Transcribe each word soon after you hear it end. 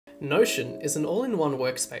Notion is an all-in-one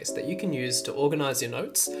workspace that you can use to organise your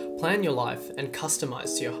notes, plan your life, and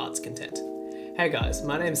customise to your heart's content. Hey guys,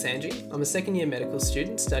 my name's Sanji. I'm a second year medical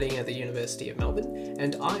student studying at the University of Melbourne,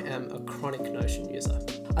 and I am a chronic Notion user.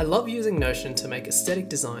 I love using Notion to make aesthetic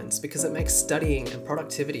designs because it makes studying and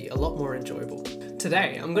productivity a lot more enjoyable.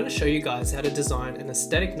 Today, I'm going to show you guys how to design an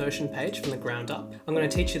aesthetic Notion page from the ground up. I'm going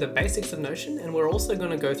to teach you the basics of Notion, and we're also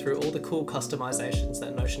going to go through all the cool customizations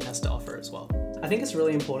that Notion has to offer as well. I think it's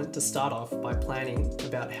really important to start off by planning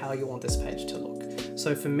about how you want this page to look.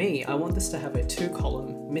 So for me, I want this to have a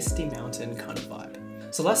 2-column misty mountain kind of vibe.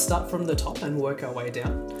 So let's start from the top and work our way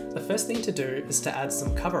down. The first thing to do is to add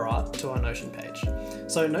some cover art to our Notion page.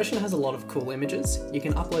 So Notion has a lot of cool images. You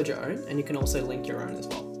can upload your own and you can also link your own as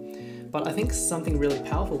well. But I think something really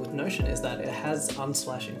powerful with Notion is that it has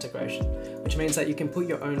Unsplash integration, which means that you can put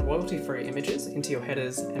your own royalty-free images into your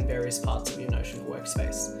headers and various parts of your Notion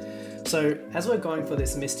workspace. So as we're going for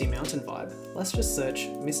this misty mountain vibe, let's just search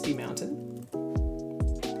misty mountain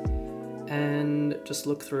and just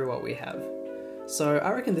look through what we have. So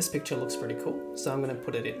I reckon this picture looks pretty cool, so I'm going to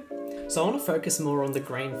put it in. So I want to focus more on the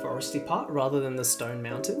green foresty part rather than the stone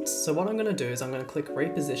mountains. So what I'm going to do is I'm going to click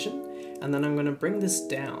reposition, and then I'm going to bring this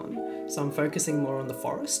down. So I'm focusing more on the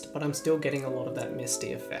forest, but I'm still getting a lot of that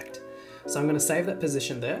misty effect. So I'm going to save that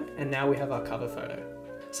position there, and now we have our cover photo.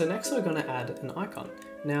 So next we're going to add an icon.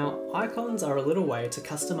 Now, icons are a little way to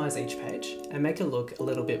customize each page and make it look a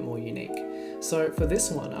little bit more unique. So for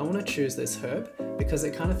this one, I want to choose this herb because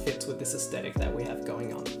it kind of fits with this aesthetic that we have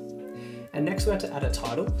going on. And next we have to add a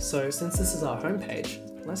title. So since this is our home page,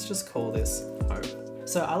 let's just call this home.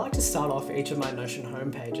 So I like to start off each of my Notion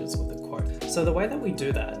home pages with a quote. So the way that we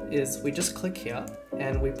do that is we just click here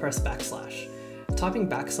and we press backslash. Typing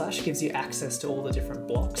backslash gives you access to all the different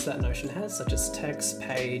blocks that Notion has, such as text,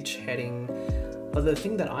 page, heading. But the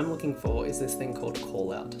thing that I'm looking for is this thing called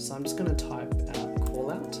callout. So I'm just going to type out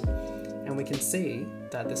callout, and we can see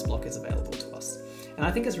that this block is available to us. And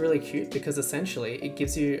I think it's really cute because essentially it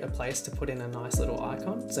gives you a place to put in a nice little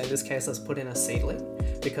icon. So in this case, let's put in a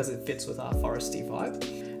seedling because it fits with our foresty vibe.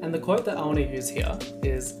 And the quote that I want to use here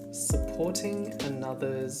is, "Supporting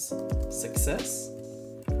another's success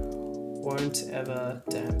won't ever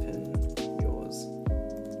dampen yours."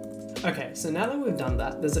 Okay, so now that we've done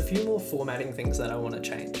that, there's a few more formatting things that I want to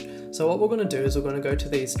change. So what we're going to do is we're going to go to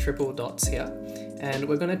these triple dots here, and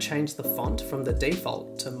we're going to change the font from the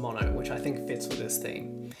default to Mono, which I think fits with this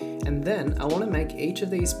theme. And then I want to make each of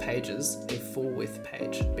these pages a full width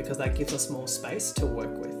page because that gives us more space to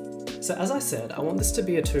work with. So as I said, I want this to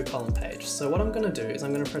be a 2-column page. So what I'm going to do is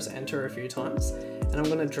I'm going to press enter a few times, and I'm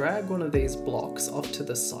going to drag one of these blocks off to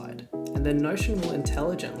the side. And then Notion will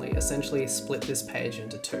intelligently essentially split this page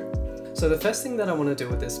into 2. So the first thing that I want to do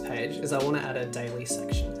with this page is I want to add a daily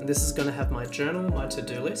section, and this is going to have my journal, my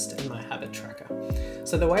to-do list, and my habit tracker.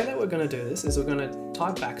 So the way that we're going to do this is we're going to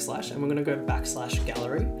type backslash, and we're going to go backslash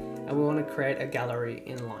gallery, and we want to create a gallery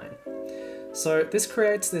inline. So this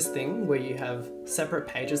creates this thing where you have separate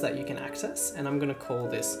pages that you can access, and I'm going to call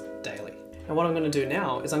this daily. And what I'm going to do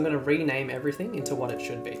now is I'm going to rename everything into what it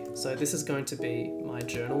should be. So this is going to be my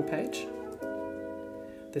journal page.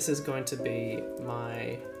 This is going to be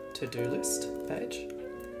my to-do list page.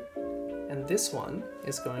 And this one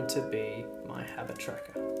is going to be my habit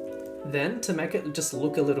tracker. Then to make it just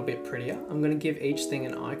look a little bit prettier, I'm going to give each thing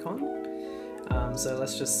an icon. So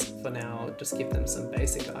let's just, for now, just give them some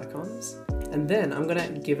basic icons. And then I'm going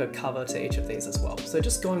to give a cover to each of these as well. So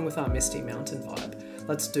just going with our misty mountain vibe,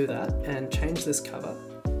 let's do that and change this cover.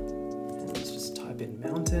 And let's just type in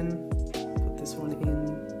mountain, put this one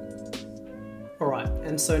in. Alright,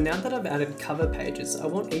 and so now that I've added cover pages, I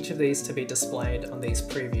want each of these to be displayed on these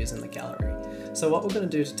previews in the gallery. So what we're going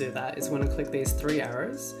to do that is we're going to click these 3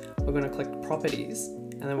 arrows, we're going to click properties,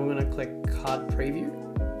 and then we're going to click card preview,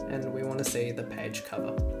 and we want to see the page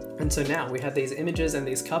cover. And so now we have these images and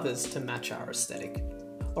these covers to match our aesthetic.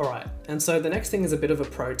 Alright, and so the next thing is a bit of a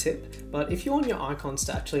pro tip, but if you want your icons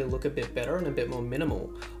to actually look a bit better and a bit more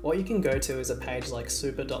minimal, what you can go to is a page like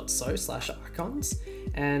super.so/icons,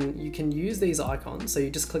 and you can use these icons. So you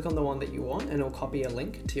just click on the one that you want and it'll copy a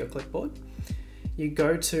link to your clipboard. You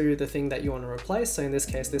go to the thing that you want to replace, so in this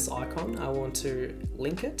case this icon, I want to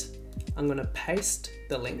link it. I'm going to paste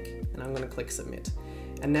the link and I'm going to click submit.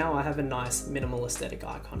 And now I have a nice minimal aesthetic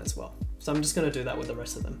icon as well. So I'm just going to do that with the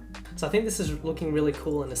rest of them. So I think this is looking really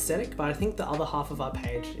cool and aesthetic, but I think the other half of our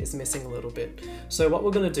page is missing a little bit. So what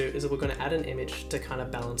we're going to do is we're going to add an image to kind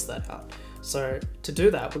of balance that out. So to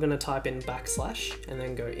do that, we're going to type in backslash and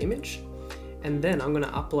then go image. And then I'm going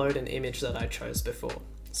to upload an image that I chose before.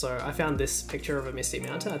 So I found this picture of a misty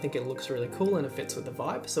mountain. I think it looks really cool and it fits with the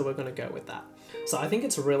vibe, so we're going to go with that. So I think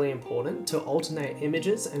it's really important to alternate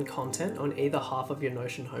images and content on either half of your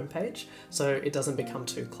Notion homepage so it doesn't become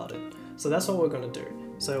too cluttered. So that's what we're going to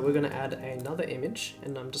do. So we're going to add another image,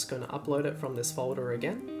 and I'm just going to upload it from this folder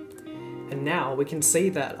again. And now we can see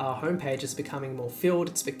that our homepage is becoming more filled,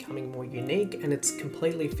 it's becoming more unique, and it's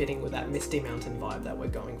completely fitting with that Misty Mountain vibe that we're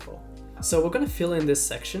going for. So we're going to fill in this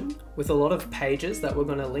section with a lot of pages that we're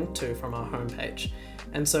going to link to from our homepage.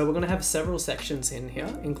 And so we're going to have several sections in here,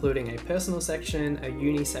 including a personal section, a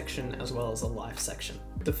uni section, as well as a life section.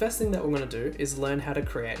 The first thing that we're going to do is learn how to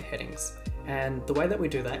create headings. And the way that we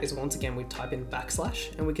do that is, once again, we type in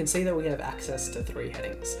 / and we can see that we have access to 3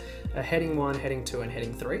 headings. A heading 1, heading 2, and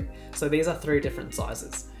heading 3. So these are 3 different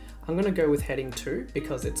sizes. I'm going to go with heading 2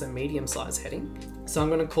 because it's a medium size heading. So I'm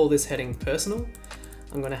going to call this heading personal.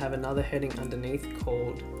 I'm going to have another heading underneath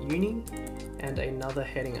called uni, and another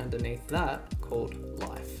heading underneath that called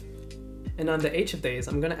life. And under each of these,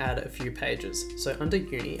 I'm going to add a few pages. So under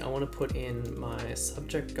uni, I want to put in my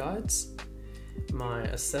subject guides, my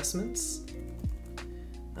assessments.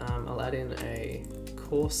 I'll add in a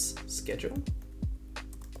course schedule,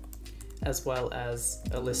 as well as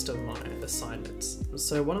a list of my assignments.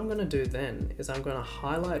 So what I'm going to do then is I'm going to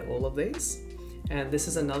highlight all of these. And this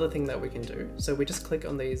is another thing that we can do. So we just click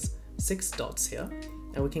on these 6 dots here,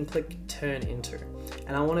 and we can click turn into.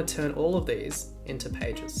 And I want to turn all of these into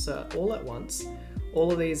pages. So all at once,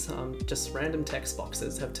 all of these just random text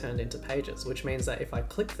boxes have turned into pages, which means that if I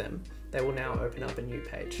click them, they will now open up a new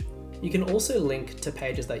page. You can also link to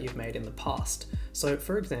pages that you've made in the past. So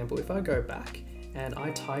for example, if I go back and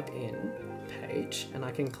I type in page and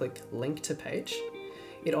I can click link to page,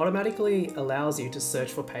 it automatically allows you to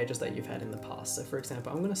search for pages that you've had in the past. So for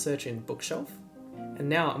example, I'm going to search in bookshelf, and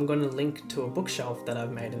now I'm going to link to a bookshelf that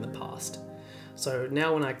I've made in the past. So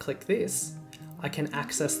now when I click this, I can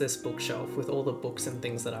access this bookshelf with all the books and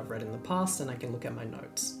things that I've read in the past, and I can look at my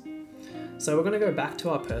notes. So we're going to go back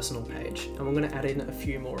to our personal page, and we're going to add in a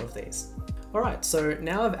few more of these. Alright, so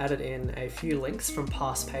now I've added in a few links from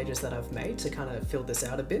past pages that I've made to kind of fill this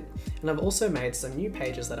out a bit, and I've also made some new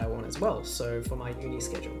pages that I want as well, so for my uni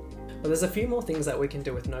schedule. But there's a few more things that we can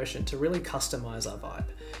do with Notion to really customize our vibe.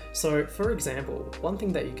 So for example, one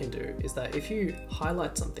thing that you can do is that if you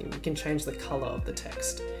highlight something, you can change the color of the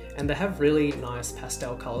text. And they have really nice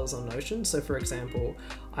pastel colors on Notion. So for example,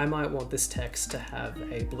 I might want this text to have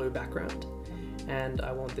a blue background, and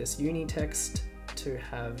I want this uni text to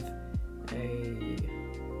have a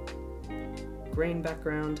green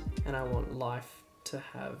background, and I want life to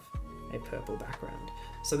have a purple background.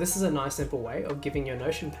 So this is a nice simple way of giving your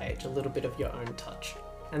Notion page a little bit of your own touch.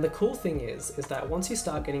 And the cool thing is that once you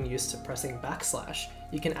start getting used to pressing /,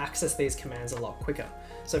 you can access these commands a lot quicker.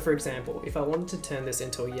 So for example, if I wanted to turn this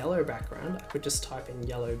into a yellow background, I could just type in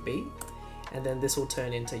yellow B, and then this will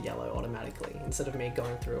turn into yellow automatically instead of me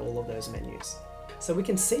going through all of those menus. So we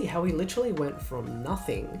can see how we literally went from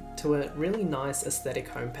nothing to a really nice aesthetic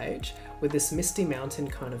homepage with this Misty Mountain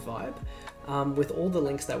kind of vibe, with all the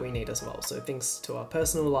links that we need as well. So things to our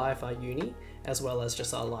personal life, our uni, as well as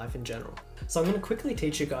just our life in general. So I'm going to quickly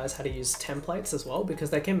teach you guys how to use templates as well,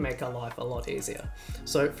 because they can make our life a lot easier.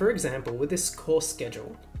 So for example, with this course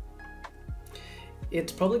schedule,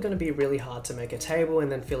 it's probably going to be really hard to make a table and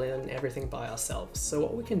then fill in everything by ourselves. So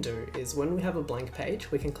what we can do is, when we have a blank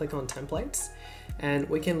page, we can click on templates, and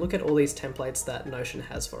we can look at all these templates that Notion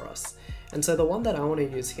has for us. And so the one that I want to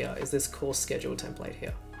use here is this course schedule template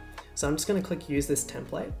here. So I'm just going to click use this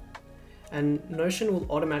template, and Notion will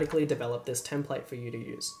automatically develop this template for you to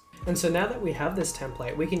use. And so now that we have this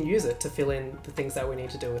template, we can use it to fill in the things that we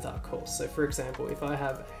need to do with our course. So for example, if I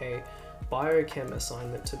have a biochem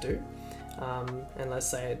assignment to do, and let's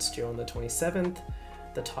say it's due on the 27th,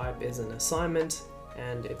 the type is an assignment,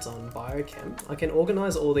 and it's on biochem, I can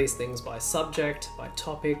organize all these things by subject, by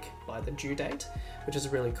topic, by the due date, which is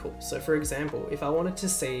really cool. So for example, if I wanted to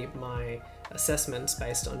see my assessments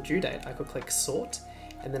based on due date, I could click sort,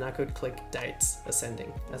 and then I could click dates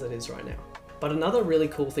ascending, as it is right now. But another really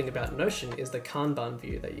cool thing about Notion is the Kanban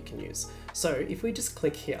view that you can use. So if we just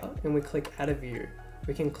click here and we click add a view,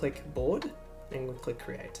 we can click board and we'll click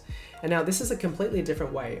create. And now this is a completely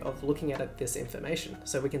different way of looking at this information.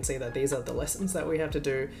 So we can see that these are the lessons that we have to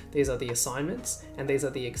do, these are the assignments, and these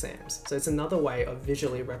are the exams. So it's another way of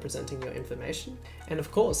visually representing your information. And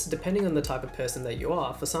of course, depending on the type of person that you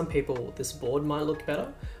are, for some people this board might look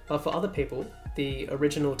better, but for other people, the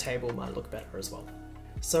original table might look better as well.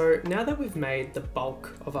 So now that we've made the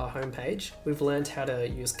bulk of our homepage, we've learned how to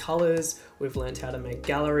use colors, we've learned how to make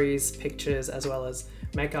galleries, pictures, as well as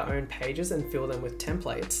make our own pages and fill them with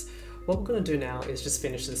templates. what we're going to do now is just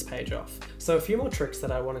finish this page off. So a few more tricks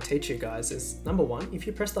that I want to teach you guys is, number one, if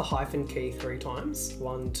you press the hyphen key 3 times,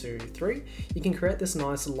 1, 2, 3, you can create this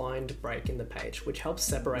nice lined break in the page, which helps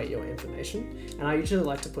separate your information, and I usually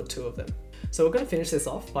like to put 2 of them. So we're going to finish this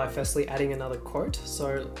off by firstly adding another quote.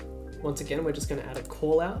 So once again, we're just going to add a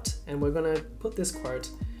call out, and we're going to put this quote,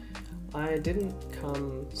 "I didn't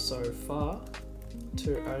come so far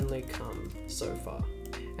to only come so far."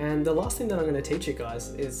 And the last thing that I'm going to teach you guys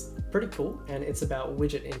is pretty cool, and it's about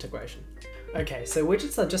widget integration. Okay, so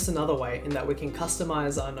widgets are just another way in that we can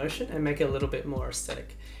customize our Notion and make it a little bit more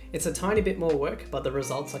aesthetic. It's a tiny bit more work, but the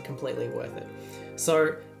results are completely worth it.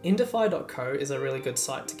 So indify.co is a really good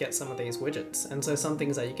site to get some of these widgets. And so some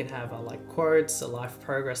things that you can have are like quotes, a life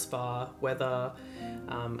progress bar, weather,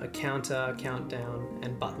 a counter, countdown,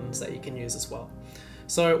 and buttons that you can use as well.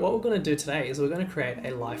 So what we're going to do today is we're going to create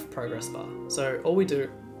a life progress bar. So all we do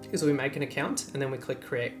is we make an account and then we click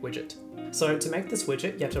create widget. So to make this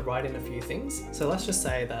widget, you have to write in a few things. So let's just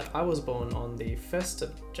say that I was born on the 1st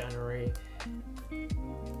of January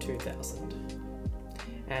 2000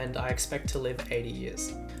 and I expect to live 80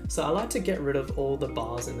 years. So I like to get rid of all the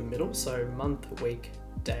bars in the middle, so month, week,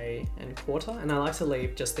 day, and quarter, and I like to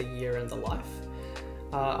leave just the year and the life.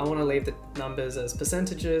 I want to leave the numbers as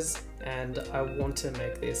percentages, and I want to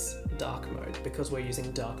make this dark mode because we're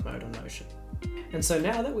using dark mode on Notion. And so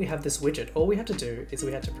now that we have this widget, all we have to do is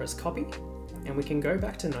we have to press copy, and we can go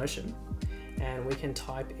back to Notion and we can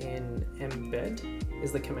type in embed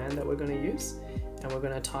is the command that we're going to use, and we're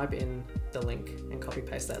going to type in the link and copy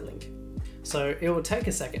paste that link. So it will take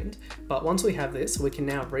a second, but once we have this, we can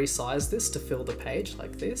now resize this to fill the page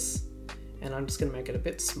like this. And I'm just going to make it a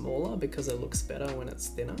bit smaller because it looks better when it's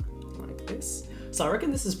thinner, like this. So I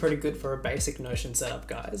reckon this is pretty good for a basic Notion setup,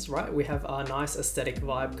 guys, right? We have our nice aesthetic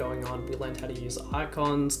vibe going on. We learned how to use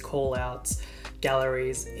icons, callouts,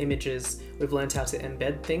 galleries, images. We've learned how to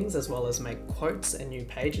embed things as well as make quotes and new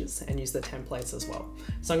pages and use the templates as well.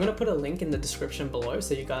 So I'm going to put a link in the description below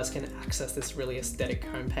so you guys can access this really aesthetic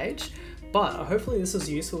homepage. But hopefully this was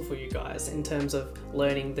useful for you guys in terms of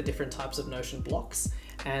learning the different types of Notion blocks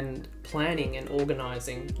and planning and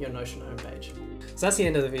organizing your Notion homepage. So that's the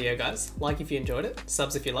end of the video, guys. Like if you enjoyed it,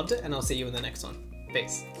 subs if you loved it, and I'll see you in the next one.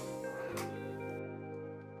 Peace.